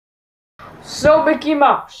So, Mickey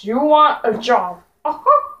Mouse, you want a job?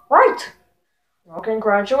 Right. Well,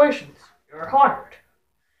 congratulations. You're hired.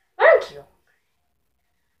 Thank you.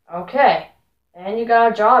 Okay. And you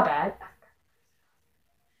got a job at.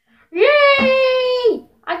 Yay!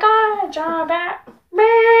 I got a job at.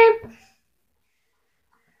 Beep.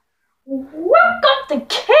 Welcome to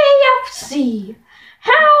KFC.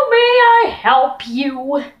 How may I help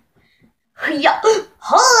you? Yeah.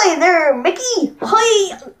 Hi there, Mickey.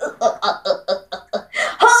 Hi.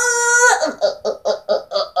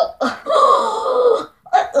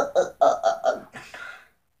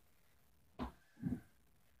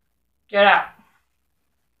 Get out.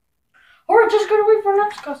 Alright, just gonna wait for the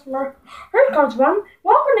next customer. Here comes one.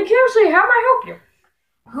 Welcome to KFC. How may I help you?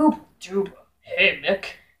 Hoop dooba. Hey, Mick.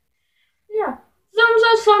 Yeah.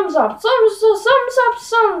 Thumbs up.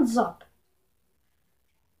 Thumbs up.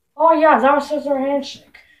 Oh, yeah, that was just our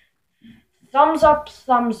handshake. Thumbs up.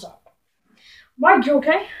 Mike, you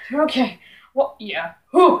okay? Okay. Well, yeah.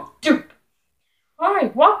 Hoop doop.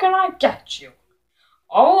 Alright, what can I get you?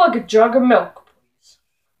 I would like a jug of milk, please.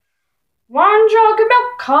 One jug of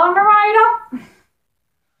milk, coming right up.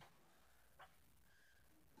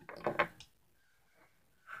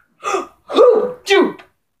 Hoop doop.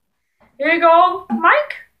 Here you go,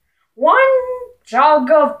 Mike. One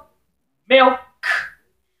jug of milk.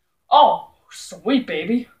 Oh, sweet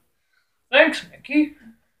baby. Thanks, Mickey.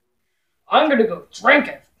 I'm gonna go drink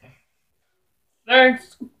it.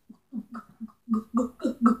 Thanks.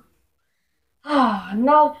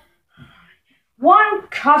 No. One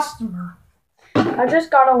customer. I just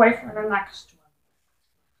gotta wait for the next one.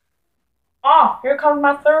 Oh, here comes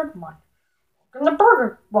my third one. Welcome to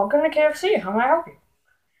Burger. Welcome to KFC. How may I help you?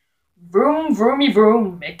 Vroom, vroomy,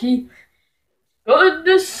 vroom, Mickey. Good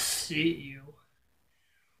to see you.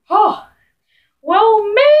 Oh, well,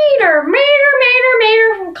 Mater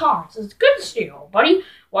from Cars. It's good to see you, buddy.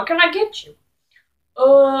 What can I get you?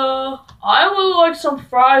 I would like some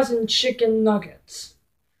fries and chicken nuggets.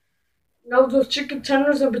 No, those chicken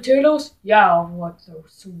tenders and potatoes? Yeah, I like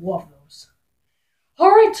those. Love those.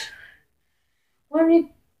 Alright.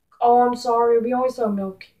 Oh, I'm sorry. We only sell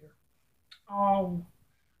milk here.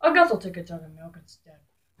 I guess I'll take a jug of milk instead.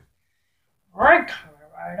 Alright, coming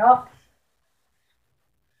right up.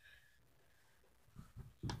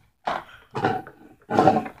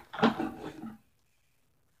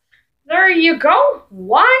 There you go.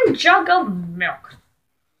 One jug of milk.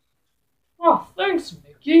 Oh, thanks,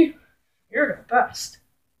 Mickey. You're the best.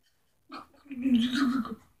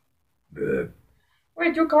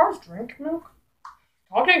 Wait, do cars drink milk?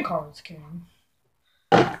 Talking cars can.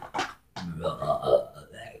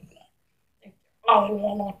 Oh,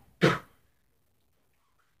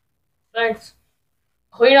 thanks.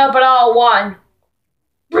 Clean up at all one.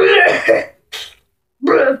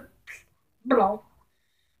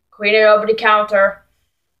 Clean it over the counter.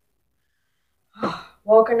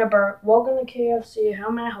 Welcome to KFC. How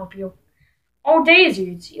may I help you? Oh,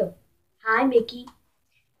 Daisy, it's you. Hi, Mickey.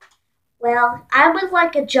 Well, I would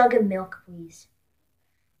like a jug of milk, please.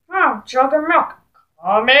 Oh, jug of milk.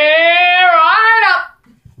 Coming right up.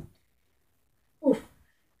 Oof.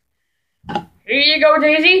 Here you go,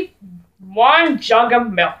 Daisy. One jug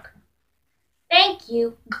of milk. Thank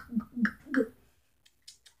you.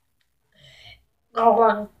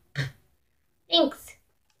 Oh, Thanks.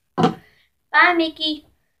 Bye, Mickey.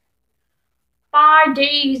 bye,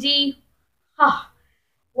 Daisy.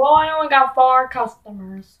 Well, I only got 4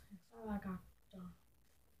 customers.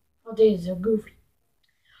 Oh, Daisy's so goofy.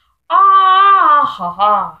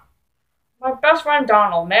 Ha. My best friend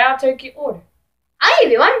Donald, may I take your order? Hi,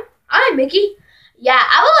 everyone. Hi, Mickey. Yeah,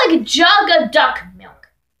 I would like a jug of duck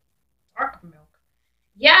milk. Dark milk.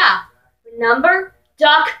 Yeah. Remember?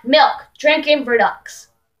 Duck milk. Drinking for ducks.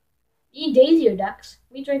 You Daisy or ducks?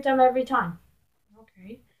 We drink them every time.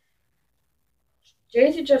 Okay.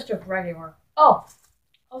 Daisy just took regular. Oh,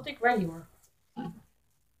 I'll take regular.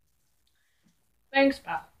 Thanks,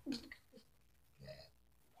 pal.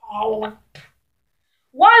 Oh.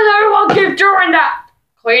 Why does everyone keep doing that?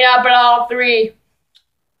 Clean up at all 3.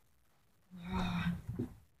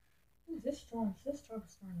 This job is starting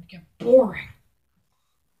to get boring.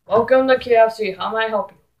 Welcome to KFC. How may I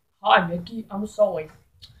help you? Hi, Mickey. I'm Sully.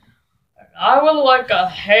 And I would like a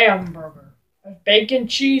hamburger. A bacon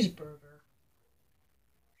cheeseburger.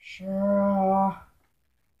 Sure.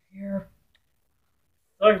 Here.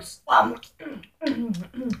 Thanks.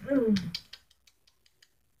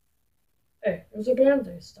 Hey, there's a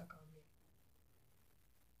band-aid stuck on me.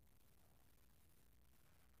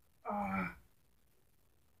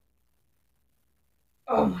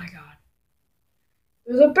 Oh my god.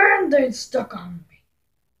 There's a band-aid stuck on me.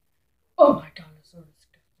 Oh Oh my god, it's so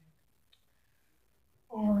disgusting.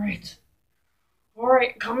 Alright.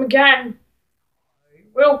 Alright, come again. I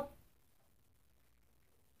will.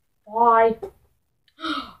 Bye.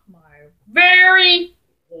 My very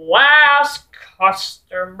last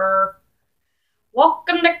customer.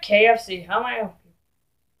 Welcome to KFC. How may I help you?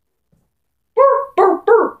 Burr, burr,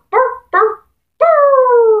 burr, burr, burr,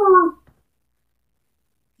 burr.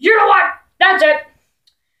 You know what? That's it.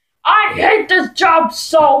 I hate this job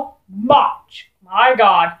so much. My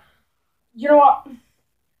God. You know what?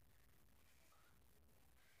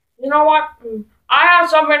 You know what? I have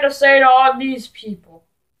something to say to all these people.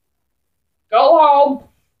 Go home.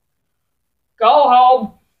 Go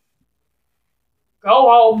home. Go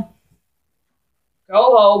home.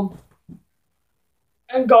 Go home.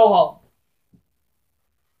 And go home.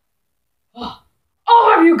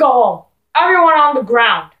 All of you go home. Everyone on the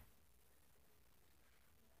ground.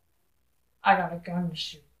 I got a gun to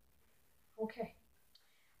shoot. Okay.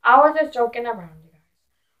 I was just joking around, you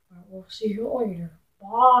guys. We'll see you later.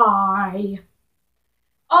 Bye.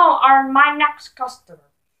 Oh, my next customer.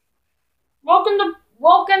 Welcome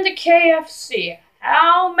to KFC.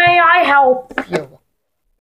 How may I help you?